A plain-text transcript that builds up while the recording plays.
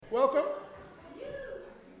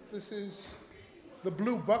This is the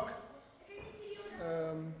Blue Buck,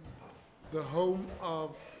 the home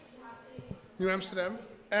of New Amsterdam.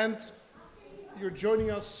 And you're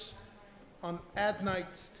joining us on Ad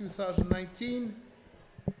Night 2019.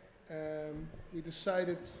 We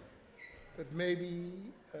decided that maybe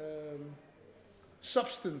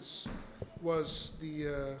substance was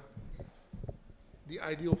the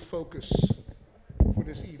ideal focus for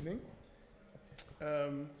this evening.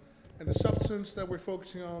 And the substance that we're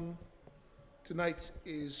focusing on tonight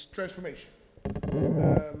is transformation.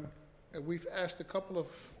 And we've asked a couple of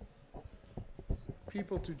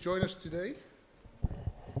people to join us today.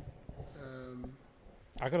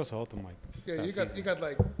 I got also hold the mic. Yeah, you got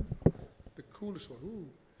like the coolest one. Ooh,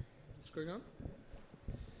 what's going on?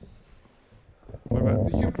 What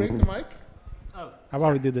about? Did you break the mic? Oh. How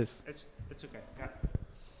about we do this? It's okay.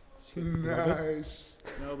 Nice.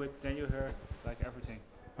 No, but then you hear like everything.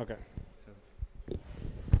 Okay. So.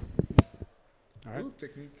 All right. Ooh,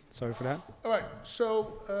 technique. Sorry for that. All right.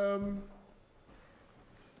 So,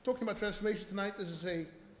 talking about transformation tonight. This is a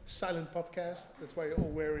silent podcast. That's why you're all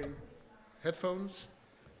wearing headphones.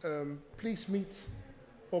 Please meet.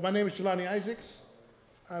 Well, my name is Jelani Isaacs.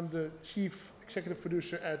 I'm the chief executive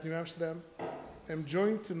producer at New Amsterdam. I'm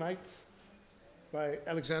joined tonight by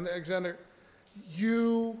Alexander. Alexander,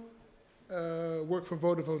 you work for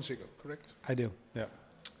Vodafone Ziggo, correct? I do. Yeah.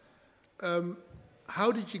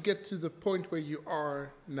 How did you get to the point where you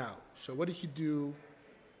are now? So what did you do,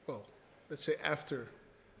 well, let's say after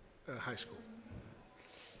high school?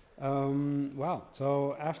 Wow.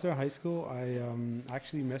 So after high school, I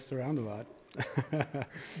actually messed around a lot.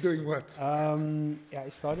 Doing what? I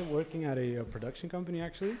started working at a production company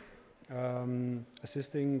actually,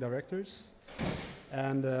 assisting directors.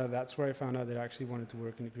 And that's where I found out that I actually wanted to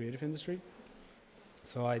work in the creative industry.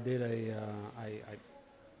 So I did I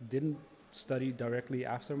didn't study directly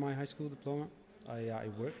after my high school diploma. I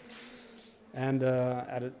worked. And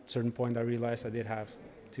at a certain point I realized I did have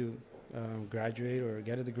to graduate or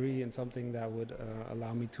get a degree in something that would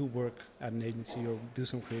allow me to work at an agency or do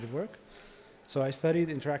some creative work. So I studied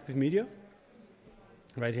interactive media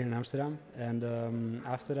right here in Amsterdam. And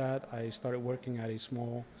after that I started working at a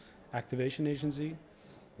small activation agency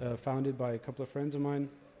founded by a couple of friends of mine.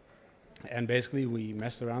 And basically we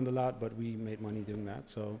messed around a lot, but we made money doing that.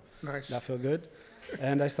 So nice. That felt good.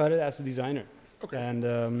 And I started as a designer. Okay. And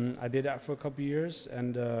I did that for a couple of years,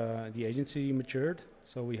 and the agency matured.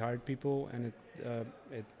 So we hired people, and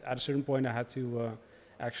at a certain point I had to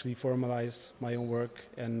actually formalize my own work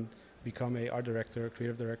and become a art director,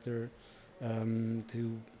 creative director,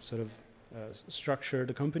 to sort of structure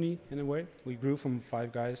the company in a way. We grew from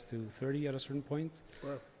 5 guys to 30 at a certain point.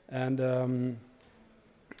 Wow. And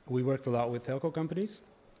we worked a lot with telco companies.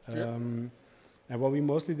 And what we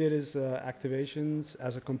mostly did is activations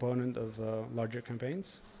as a component of larger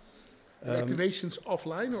campaigns. Activations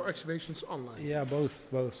offline or activations online? Yeah, both.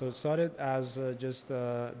 So it started as just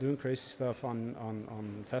doing crazy stuff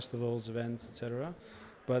on festivals, events, etc.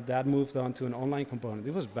 But that moved on to an online component.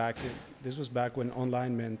 This was back when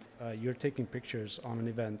online meant you're taking pictures on an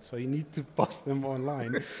event, so you need to post them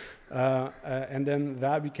online. And then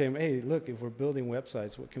that became, hey, look, if we're building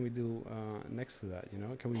websites, what can we do next to that? You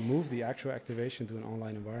know, can we move the actual activation to an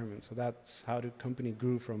online environment? So that's how the company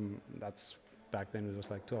grew from. Back then it was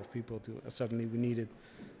like 12 people to suddenly we needed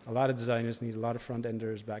a lot of designers, needed a lot of front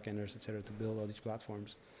enders, back enders, etc. to build all these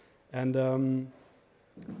platforms, and.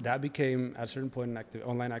 That became at a certain point an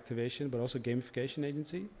online activation, but also gamification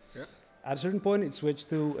agency. Yeah. At a certain point, it switched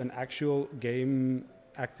to an actual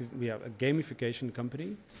a gamification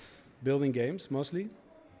company, building games mostly,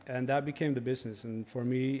 and that became the business. And for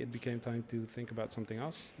me, it became time to think about something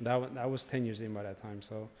else. That was 10 years in by that time.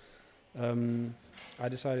 So I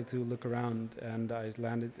decided to look around, and I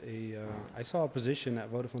landed I saw a position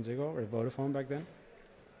at Vodafone Ziggo, or Vodafone back then.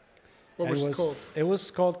 What was it called? It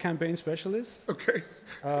was called campaign specialist. Okay.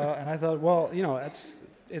 And I thought, well, you know,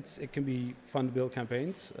 it can be fun to build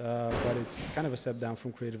campaigns, but it's kind of a step down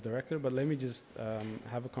from creative director. But let me just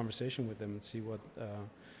have a conversation with them and see what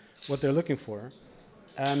they're looking for.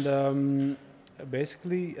 And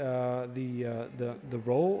basically, the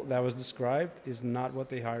role that was described is not what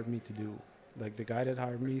they hired me to do. Like the guy that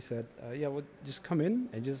hired me said, yeah, well, just come in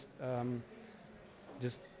and just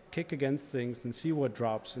kick against things and see what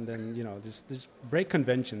drops, and then just break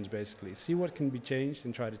conventions basically, see what can be changed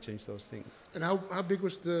and try to change those things. And how big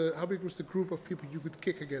was the group of people you could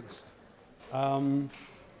kick against?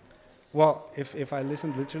 Well, if I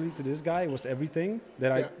listened literally to this guy, it was everything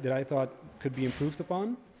that I thought could be improved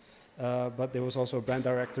upon. but there was also a brand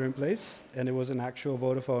director in place, and it was an actual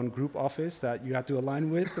Vodafone group office that you had to align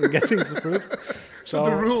with and get things approved. So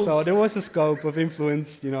the rules. So there was a scope of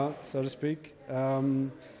influence, so to speak.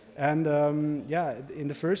 In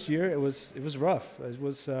the first year it was rough. It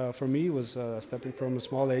was for me it was stepping from a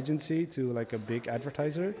small agency to like a big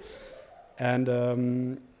advertiser, and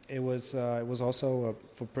it was also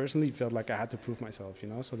for personally felt like I had to prove myself.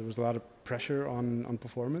 So there was a lot of pressure on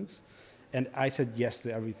performance. And I said yes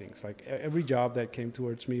to everything. It's like every job that came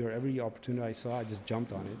towards me or every opportunity I saw, I just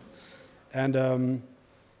jumped on it. And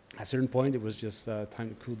at a certain point, it was just time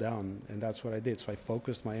to cool down. And that's what I did. So I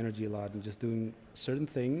focused my energy a lot on just doing certain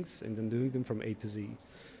things and then doing them from A to Z.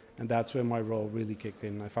 And that's when my role really kicked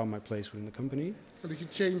in. I found my place within the company. Did you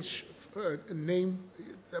change a name?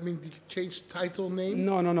 I mean, did you change title name?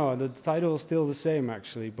 No. The title is still the same,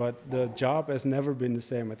 actually. But the job has never been the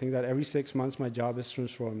same. I think that every 6 months, my job is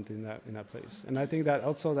transformed in that place. And I think that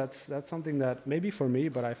also that's something that maybe for me,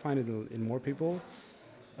 but I find it in more people.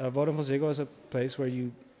 Vodafone Ziggo is a place where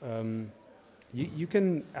you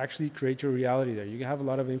can actually create your reality there. You can have a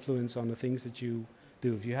lot of influence on the things that you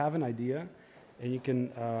do. If you have an idea and you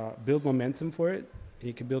can build momentum for it, and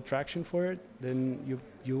you can build traction for it, then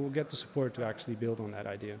you will get the support to actually build on that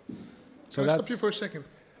idea. So I'll stop you for a second.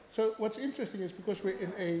 So what's interesting is because we're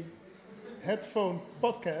in a headphone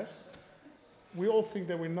podcast, we all think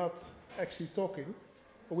that we're not actually talking,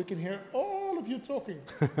 but we can hear all of you talking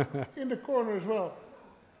in the corner as well.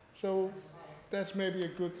 So that's maybe a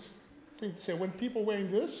good thing to say. When people wearing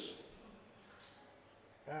this,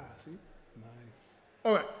 see? Nice.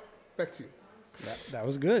 All right, back to you. That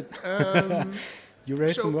was good. You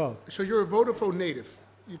raised them well. So you're a Vodafone native,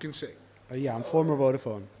 you can say. Yeah, I'm former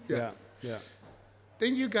Vodafone. Yeah.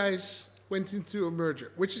 Then you guys went into a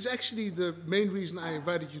merger, which is actually the main reason I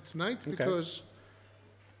invited you tonight, because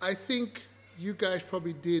I think you guys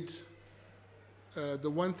probably did the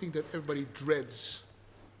one thing that everybody dreads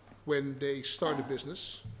when they start a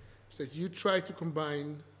business, is that you try to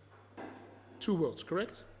combine two worlds,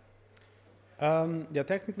 correct?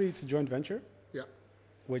 Technically it's a joint venture. Yeah.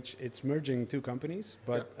 Which it's merging two companies,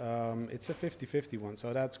 but it's a 50-50 one,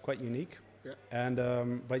 so that's quite unique. Yeah.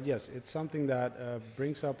 And but yes, it's something that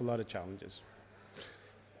brings up a lot of challenges.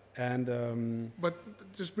 And but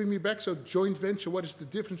just bring me back. So joint venture. What is the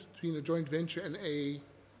difference between a joint venture and a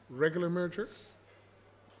regular merger?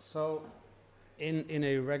 So, in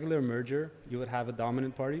a regular merger, you would have a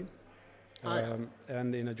dominant party.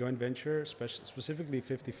 And in a joint venture, specifically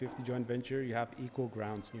 50-50 joint venture, you have equal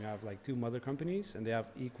grounds. You have like two mother companies, and they have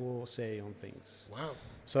equal say on things. Wow!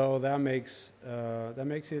 So that makes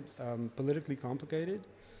it politically complicated.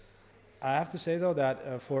 I have to say though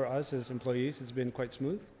that for us as employees, it's been quite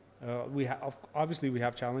smooth. Obviously we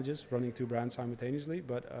have challenges running two brands simultaneously,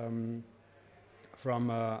 but from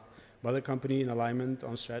mother company and alignment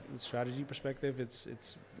on strategy perspective,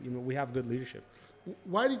 it's we have good leadership.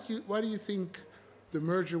 Why do you think the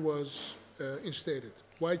merger was instated?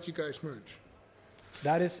 Why did you guys merge?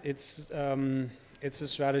 It's a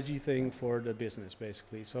strategy thing for the business,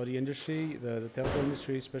 basically. So the industry, the telco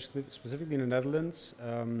industry, specifically in the Netherlands,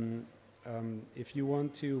 if you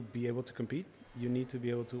want to be able to compete, you need to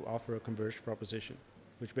be able to offer a converged proposition,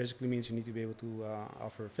 which basically means you need to be able to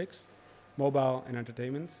offer fixed, mobile, and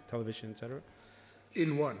entertainment, television, etc.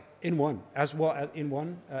 In one, as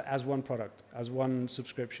one product, as one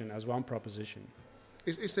subscription, as one proposition.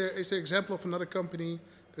 Is there an example of another company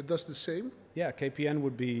that does the same? Yeah, KPN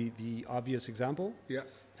would be the obvious example. Yeah,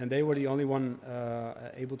 and they were the only one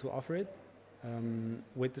able to offer it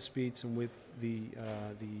with the speeds and with the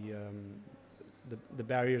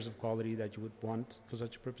barriers of quality that you would want for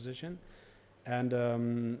such a proposition. And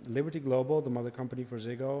Liberty Global, the mother company for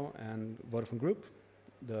Ziggo, and Vodafone Group,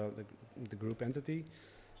 the group entity,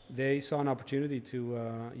 they saw an opportunity to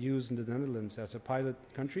use in the Netherlands as a pilot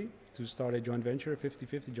country to start a joint venture, a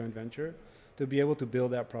 50-50 joint venture, to be able to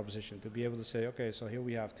build that proposition, to be able to say, okay, so here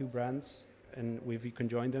we have two brands, and if we can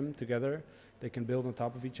join them together, they can build on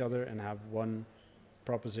top of each other and have one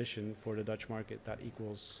proposition for the Dutch market that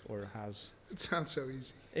equals or has. It sounds so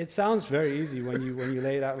easy. It sounds very easy when you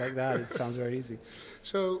lay it out like that. It sounds very easy.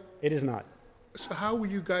 So it is not. So how were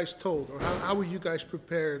you guys told, or how were you guys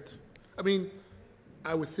prepared? I mean,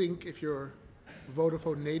 I would think if you're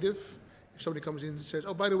Vodafone native, if somebody comes in and says,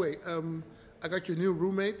 "Oh, by the way, I got your new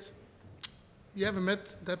roommate. You haven't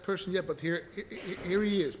met that person yet, but here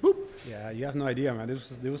he is." Boop. Yeah, you have no idea, man.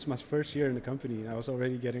 This was my first year in the company, and I was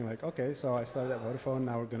already getting like, okay, so I started at Vodafone.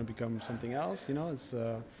 Now we're going to become something else. It's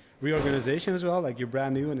reorganization as well. Like you're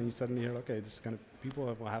brand new, and then you suddenly hear, okay, this kind of people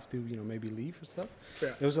will have to, maybe leave or stuff.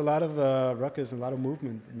 Yeah. There was a lot of ruckus and a lot of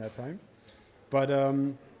movement in that time, but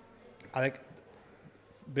I like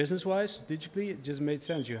business-wise, strategically, it just made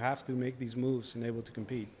sense. You have to make these moves and able to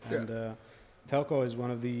compete. Yeah. And telco is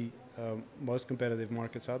one of the most competitive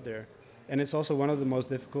markets out there, and it's also one of the most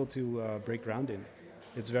difficult to break ground in.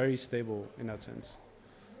 It's very stable in that sense.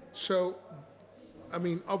 So, I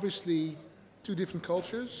mean, obviously, two different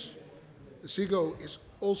cultures. Ziggo is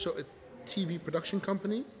also a TV production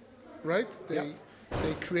company, right? They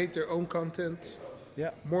create their own content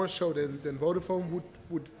Yeah. more so than Vodafone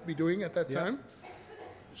would be doing at that Yeah. time.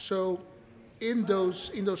 So, in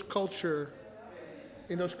those culture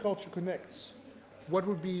connects, what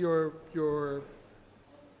would be your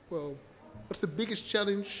what's the biggest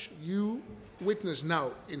challenge you witness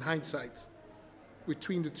now in hindsight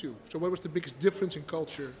between the two? So what was the biggest difference in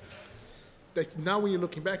culture that now when you're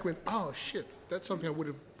looking back went, oh shit, that's something I would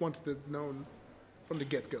have wanted to known from the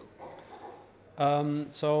get-go?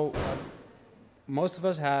 Most of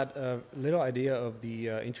us had a little idea of the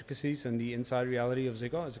intricacies and the inside reality of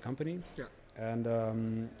Ziggo as a company. Yeah. And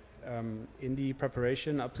in the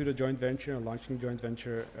preparation up to the joint venture and launching the joint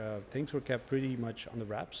venture, things were kept pretty much on the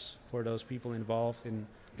wraps for those people involved in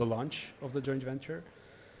the launch of the joint venture.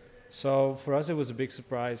 So for us, it was a big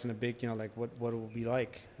surprise and a big, what it will be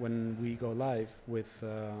like when we go live with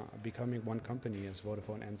becoming one company as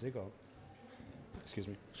Vodafone and Ziggo. Excuse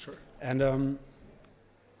me. Sure. And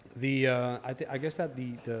I guess that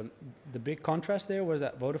the big contrast there was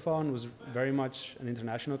that Vodafone was very much an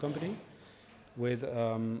international company with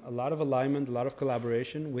a lot of alignment, a lot of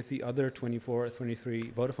collaboration with the other 24, 23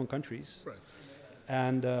 Vodafone countries. Right.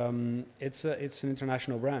 And it's an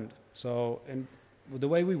international brand. So, and the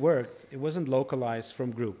way we worked, it wasn't localized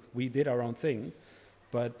from group. We did our own thing,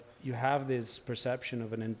 but you have this perception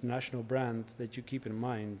of an international brand that you keep in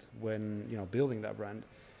mind when building that brand.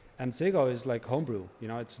 And Ziggo is like homebrew.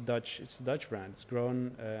 It's Dutch. It's a Dutch brand. It's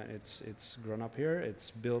grown. It's grown up here.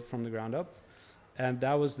 It's built from the ground up, and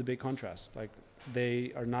that was the big contrast. Like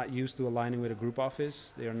they are not used to aligning with a group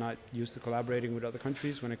office. They are not used to collaborating with other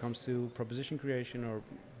countries when it comes to proposition creation or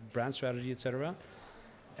brand strategy, etc.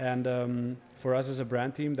 And for us as a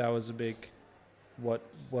brand team, that was a big what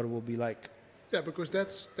it will be like. Yeah, because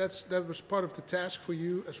that was part of the task for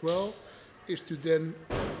you as well, is to then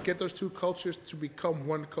get those two cultures to become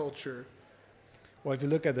one culture. Well, if you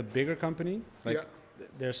look at the bigger company,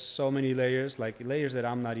 there's so many layers, like layers that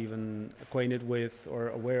I'm not even acquainted with or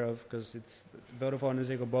aware of, because it's Vodafone and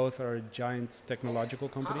Ziggo both are a giant technological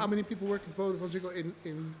company. How many people work at Vodafone Ziggo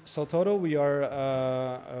in? So total, we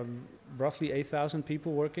are roughly 8,000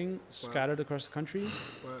 people working scattered across the country.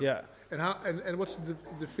 Wow. Yeah. And what's the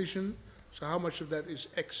division? So how much of that is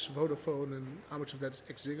ex-Vodafone and how much of that is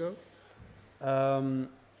ex-Ziggo?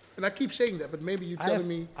 And I keep saying that, but maybe you're telling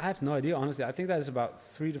me... I have no idea, honestly. I think that is about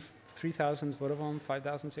 3,000 Vodafone,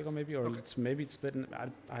 5,000 Ziggo maybe, or it's split in,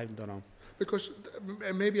 I don't know. Because,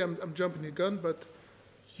 and maybe I'm jumping the gun, but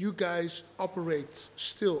you guys operate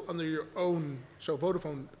still under your own... So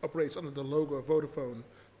Vodafone operates under the logo of Vodafone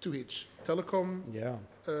to its telecom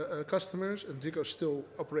customers, and Ziggo still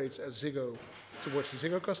operates as Ziggo towards the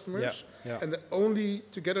Ziggo customers. Yeah. And the only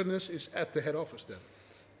togetherness is at the head office then?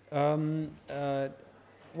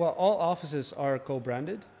 Well, all offices are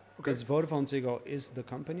co-branded because Vodafone Ziggo is the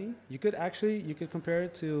company. You could compare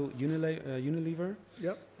it to Unilever.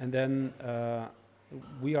 Yep. And then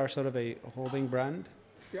we are sort of a holding brand.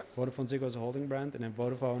 Yeah. Vodafone Ziggo is a holding brand, and then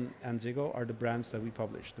Vodafone and Ziggo are the brands that we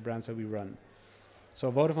publish, the brands that we run. So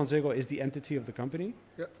Vodafone Ziggo is the entity of the company,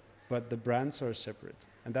 but the brands are separate.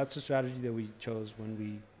 And that's the strategy that we chose when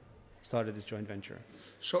we started this joint venture.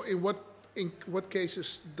 So in what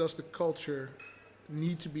cases does the culture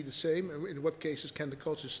need to be the same, and in what cases can the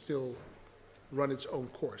culture still run its own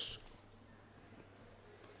course?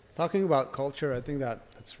 Talking about culture, I think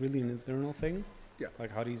that's really an internal thing. Yeah.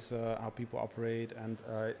 Like how people operate, and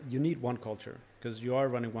you need one culture because you are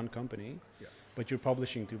running one company, but you're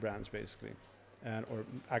publishing two brands basically, or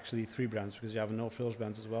actually three brands because you have a no-frills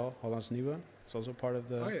brand as well. Hollands Nieuwe, it's also part of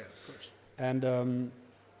the. Oh yeah, of course. And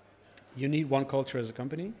you need one culture as a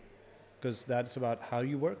company because that's about how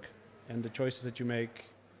you work and the choices that you make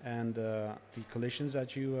and the collisions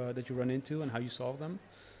that you run into and how you solve them.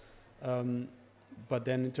 But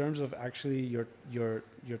then in terms of actually your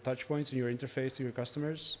touch points and your interface to your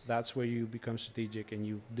customers, that's where you become strategic and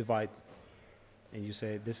you divide and you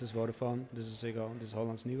say, this is Vodafone, this is Ziggo, this is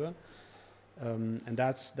Hollands Nieuwe. And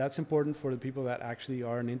that's important for the people that actually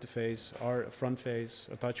are an interface, are a front face,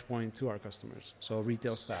 a touch point to our customers. So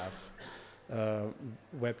retail staff,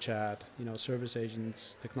 web chat, service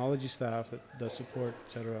agents, technology staff that does support,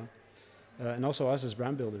 etc. And also us as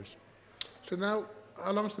brand builders. So now,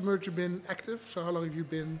 how long has the merger been active? So how long have you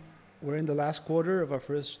been We're in the last quarter of our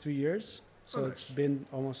first 3 years, so Oh, it's nice. been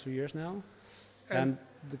almost 3 years now, And and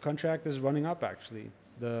the contract is running up actually.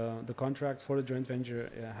 The contract for the joint venture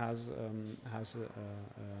has a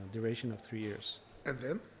duration of 3 years, and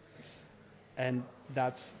then? and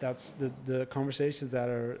that's the conversations that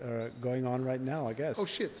are going on right now, I guess. Oh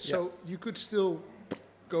shit! Yeah. So you could still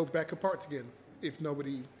go back apart again if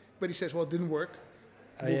nobody. But he says, well, it didn't work.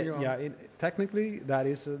 Moving on. Yeah, technically that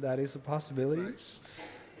is a possibility. Nice.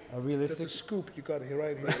 A realistic. That's a scoop you got here,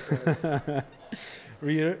 right here.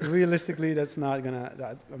 guys. Realistically, that's not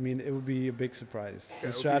gonna. I mean, it would be a big surprise. Yeah, it The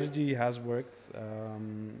would be- strategy has worked.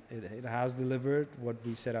 It has delivered what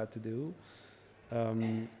we set out to do,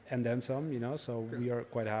 and then some. You know, so Yeah. we are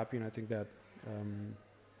quite happy, and I think that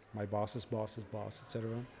my boss's boss's boss, etc.,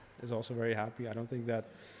 is also very happy. I don't think that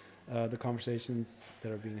the conversations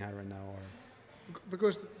that are being had right now are.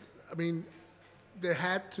 Because, I mean, there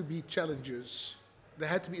had to be challenges. There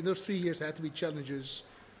had to be, in those 3 years, there had to be challenges.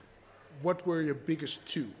 What were your biggest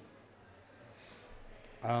two?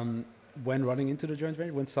 When running into the joint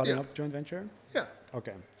venture, when starting Yeah. up the joint venture. Yeah.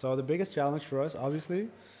 Okay. So the biggest challenge for us, obviously,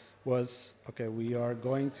 was okay. We're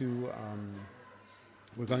going to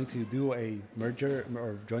do a merger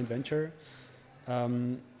or joint venture,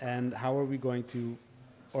 and how are we going to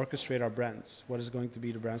orchestrate our brands? What is going to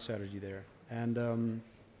be the brand strategy there? And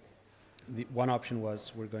the one option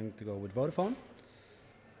was we're going to go with Vodafone,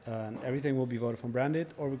 and everything will be Vodafone branded,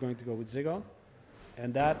 or we're going to go with Ziggo.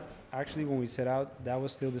 And that actually, when we set out, that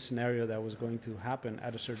was still the scenario that was going to happen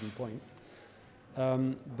at a certain point.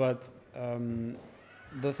 But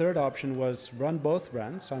the third option was run both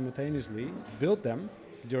brands simultaneously, build them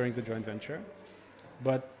during the joint venture,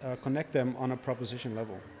 but connect them on a proposition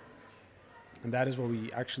level. And that is what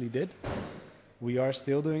we actually did. We are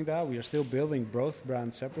still doing that. We are still building both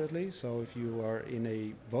brands separately. So if you are in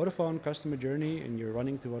a Vodafone customer journey and you're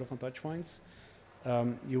running to Vodafone touchpoints,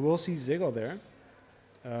 you will see Ziggo there,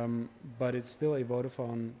 but it's still a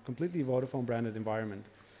Vodafone, completely Vodafone branded environment.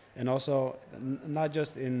 And also, not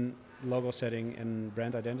just in logo setting and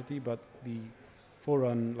brand identity, but the full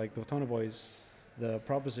run, like the tone of voice, the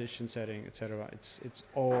proposition setting, etc. It's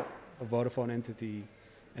all a Vodafone entity,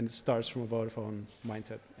 and it starts from a Vodafone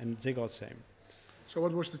mindset. And Ziggo is the same. So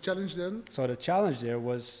what was the challenge then? So the challenge there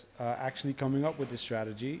was actually coming up with this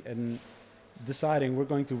strategy and deciding we're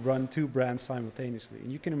going to run two brands simultaneously. And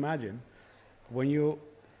you can imagine,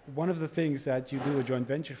 one of the things that you do a joint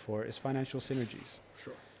venture for is financial synergies.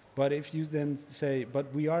 Sure. But if you then say,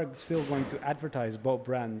 but we are still going to advertise both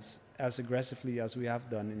brands as aggressively as we have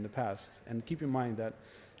done in the past, and keep in mind that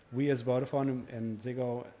we as Vodafone and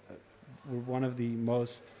Ziggo were one of the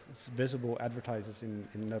most visible advertisers in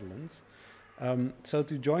the Netherlands. So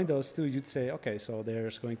to join those two, you'd say, okay, so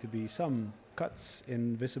there's going to be some cuts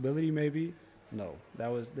in visibility maybe. No,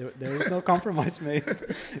 there is no compromise made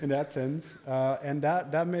in that sense. And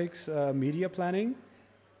that makes media planning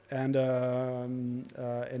and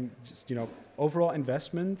just, overall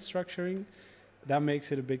investment structuring, that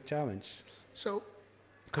makes it a big challenge. So,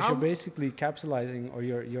 because you're basically capitalizing or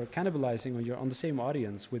you're cannibalizing or you're on the same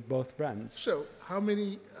audience with both brands. So how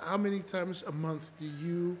many times a month do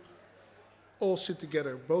you all sit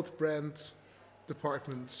together, both brand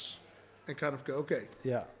departments, and kind of go, okay,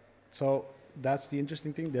 Yeah. So that's the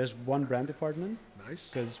interesting thing. There's one brand department nice.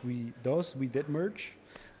 because we did merge.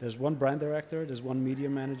 There's one brand director, there's one media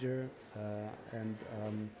manager, and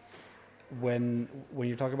when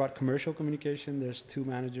you talk about commercial communication, there's two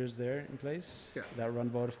managers there in place that run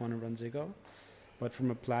Vodafone and run Ziggo. But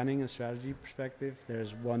from a planning and strategy perspective,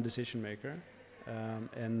 there's one decision maker,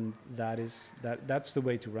 and that's the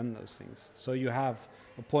way to run those things. So you have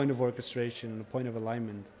a point of orchestration, a point of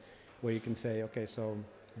alignment, where you can say, okay, so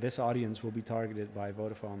this audience will be targeted by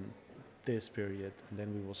Vodafone this period, and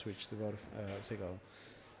then we will switch to Ziggo.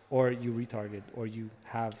 Or you retarget, or you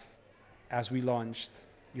have, as we launched,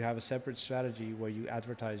 you have a separate strategy where you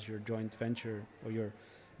advertise your joint venture or your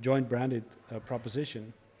joint branded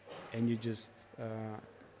proposition, and you just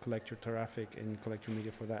collect your traffic and collect your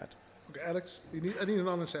media for that. Okay, Alex, I need an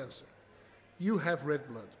honest answer. You have red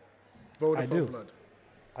blood, Vodafone I do. blood,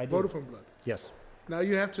 I do. Vodafone blood. Yes. Now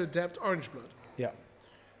you have to adapt orange blood. Yeah.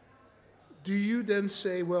 Do you then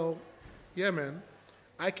say, well, yeah, man,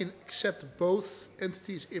 I can accept both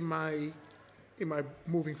entities in my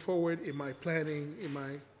moving forward, in my planning,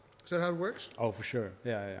 is that how it works? Oh, for sure.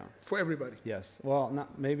 Yeah. For everybody. Yes. Well,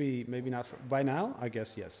 maybe not. By now, I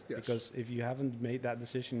guess yes. Yes. Because if you haven't made that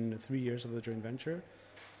decision in the 3 years of the joint venture,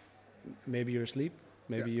 maybe you're asleep,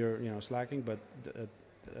 maybe you're slacking. But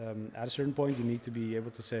at a certain point, you need to be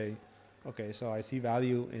able to say, okay, so I see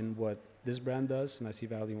value in what this brand does, and I see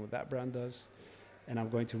value in what that brand does, and I'm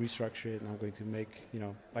going to restructure it, and I'm going to make,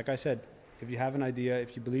 like I said, if you have an idea,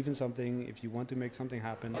 if you believe in something, if you want to make something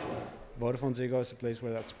happen, Vodafone Ziggo is a place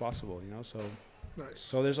where that's possible, so Nice.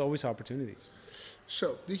 so there's always opportunities.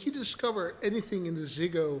 So, did you discover anything in the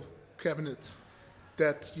Ziggo cabinet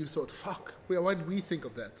that you thought, fuck, why did we think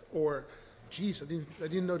of that? Or, geez, I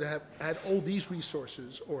didn't know they had all these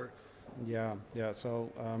resources, or... Yeah. So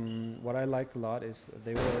what I liked a lot is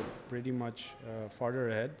they were pretty much farther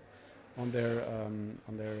ahead on their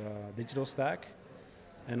digital stack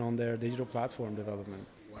and on their digital platform development.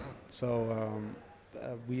 Wow. So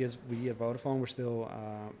we at Vodafone were still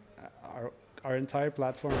our entire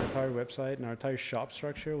platform, our entire website, and our entire shop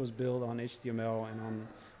structure was built on HTML and on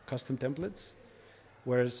custom templates,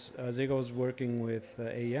 whereas Ziggo was working with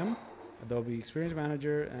AEM. Adobe Experience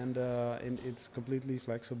Manager, and it's completely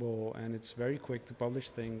flexible and it's very quick to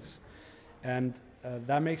publish things, and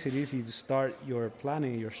that makes it easy to start your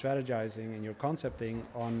planning, your strategizing, and your concepting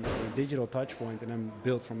on a digital touch point and then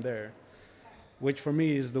build from there, which for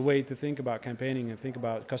me is the way to think about campaigning and think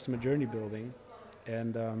about customer journey building,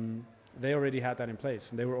 and they already had that in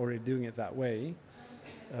place and they were already doing it that way.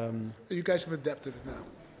 You guys have adapted it now.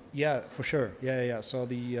 Yeah, for sure. Yeah. So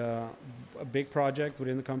a big project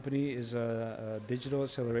within the company is a digital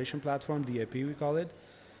acceleration platform, DAP we call it,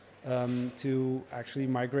 to actually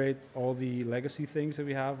migrate all the legacy things that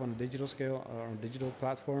we have on a digital scale, on a digital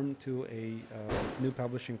platform, to a new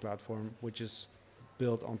publishing platform, which is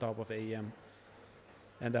built on top of AEM.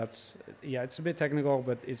 And that's, it's a bit technical,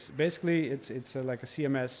 but it's basically, it's like a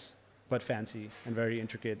CMS, but fancy and very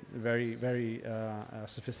intricate, very, very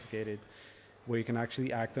sophisticated, where you can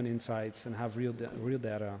actually act on insights and have real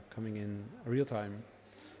data coming in real time.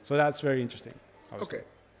 So that's very interesting. Obviously. Okay.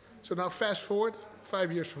 So now fast forward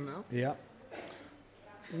 5 years from now. Yeah.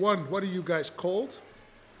 What are you guys called?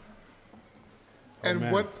 Oh, and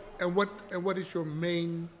man. what is your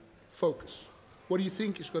main focus? What do you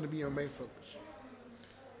think is going to be your main focus?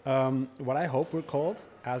 What I hope we're called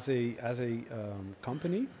as a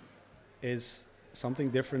company is something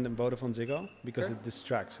different than Vodafone Ziggo, because it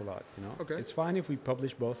distracts a lot. Okay. It's fine if we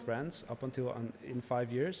publish both brands up until in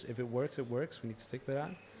 5 years. If it works, it works. We need to stick to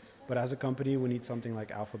that. But as a company, we need something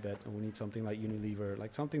like Alphabet, and we need something like Unilever,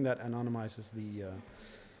 like something that anonymizes the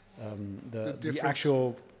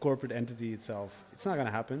actual corporate entity itself. It's not going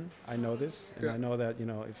to happen. I know this, and I know that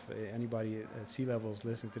if anybody at C-level is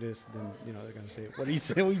listening to this, then they're going to say, "What are you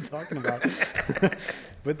saying? What are you talking about?"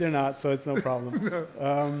 But they're not, so it's no problem.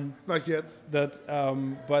 No, not yet.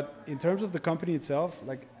 But in terms of the company itself,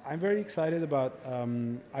 like I'm very excited about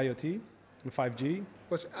IoT and 5G.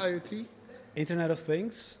 What's IoT? Internet of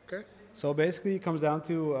Things. Okay. So basically, it comes down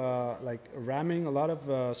to like ramming a lot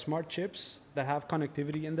of smart chips that have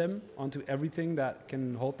connectivity in them onto everything that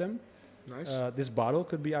can hold them. Nice. This bottle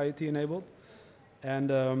could be IoT enabled, and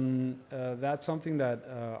that's something that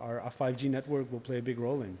our 5G network will play a big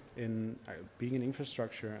role in being an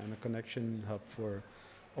infrastructure and a connection hub for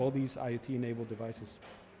all these IoT enabled devices.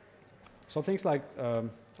 So things like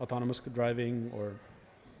autonomous driving, or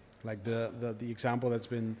like the example that's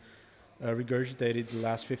been regurgitated the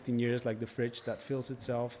last 15 years, like the fridge that fills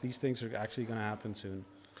itself. These things are actually going to happen soon.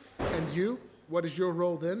 And you? What is your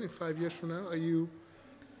role then in 5 years from now? Are you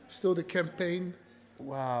still the campaign?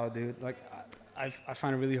 Wow, dude. Like, I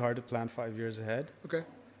find it really hard to plan 5 years ahead. Okay.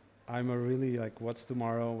 I'm a really like, what's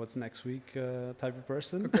tomorrow, what's next week type of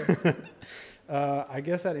person. Okay. I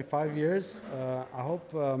guess that in 5 years, I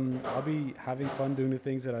hope I'll be having fun doing the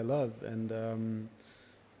things that I love. And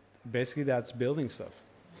basically that's building stuff.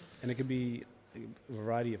 And it could be a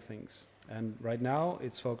variety of things. And right now,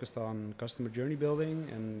 it's focused on customer journey building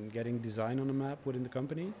and getting design on the map within the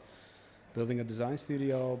company, building a design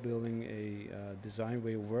studio, building a design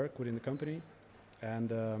way of work within the company.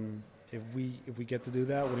 And if we get to do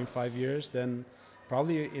that within 5 years, then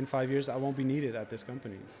probably in 5 years I won't be needed at this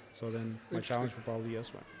company. So then my challenge will probably be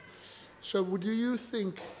elsewhere. So do you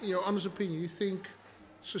think, in your honest opinion, you think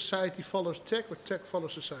society follows tech or tech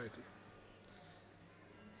follows society?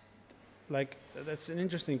 Like, that's an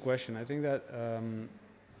interesting question. I think that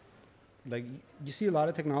like you see a lot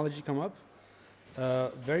of technology come up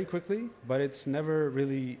very quickly, but it's never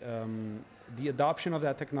really the adoption of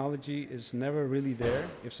that technology is never really there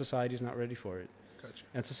if society is not ready for it. Gotcha.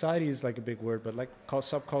 And society is like a big word, but like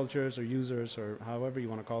subcultures or users or however you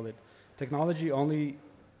want to call it, technology only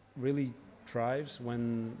really thrives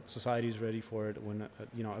when society is ready for it, when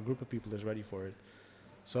a group of people is ready for it.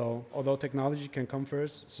 So although technology can come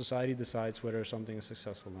first, society decides whether something is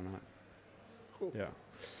successful or not. Cool. Yeah.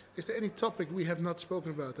 Is there any topic we have not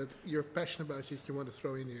spoken about that you're passionate about that you want to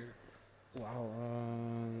throw in here? Wow.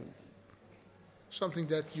 Something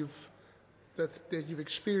that you've that you've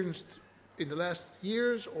experienced in the last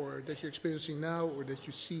years, or that you're experiencing now, or that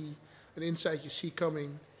you see an insight you see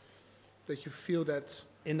coming, that you feel that?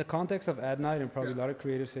 In the context of ad night, and probably Yeah. a lot of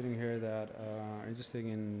creatives sitting here that are interested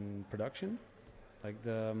in production, like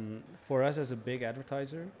for us as a big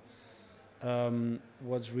advertiser,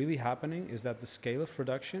 what's really happening is that the scale of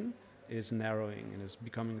production is narrowing and is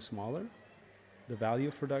becoming smaller. The value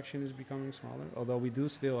of production is becoming smaller, although we do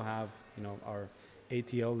still have, our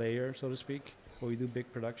ATL layer, so to speak, where we do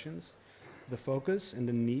big productions. The focus and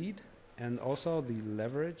the need, and also the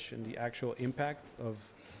leverage and the actual impact of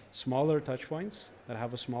smaller touch points that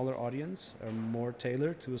have a smaller audience, are more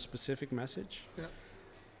tailored to a specific message. Yeah.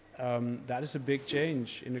 That is a big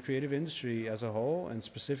change in the creative industry as a whole, and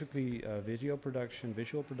specifically video production,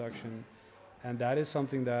 visual production. And that is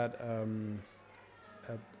something that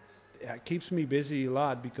keeps me busy a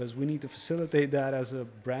lot, because we need to facilitate that as a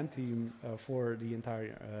brand team for the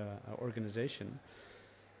entire organization.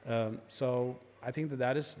 So I think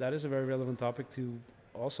that is a very relevant topic to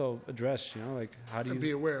also address, like how do you... And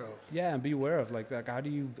be aware of. Yeah, and be aware of, like how do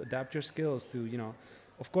you adapt your skills to,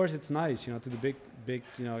 of course it's nice, to the big,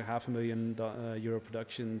 €500,000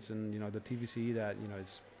 productions and, the TVC that,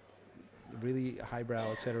 it's really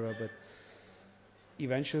highbrow, etc. But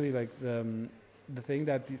eventually, like the thing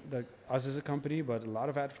that us as a company, but a lot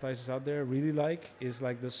of advertisers out there really like, is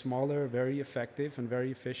like the smaller, very effective and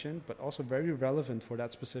very efficient, but also very relevant for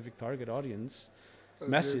that specific target audience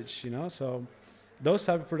message, So those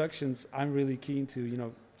type of productions, I'm really keen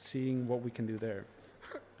to, seeing what we can do there.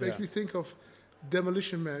 Makes me think of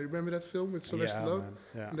Demolition Man. Remember that film with Sylvester Stallone?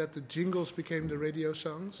 Yeah. And that the jingles became the radio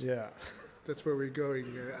songs? Yeah. That's where we're going,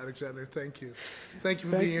 Alexander. Thank you. Thank you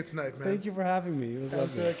for being here tonight, man. Thank you for having me. It was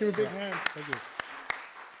lovely. Give a big hand. Thank you.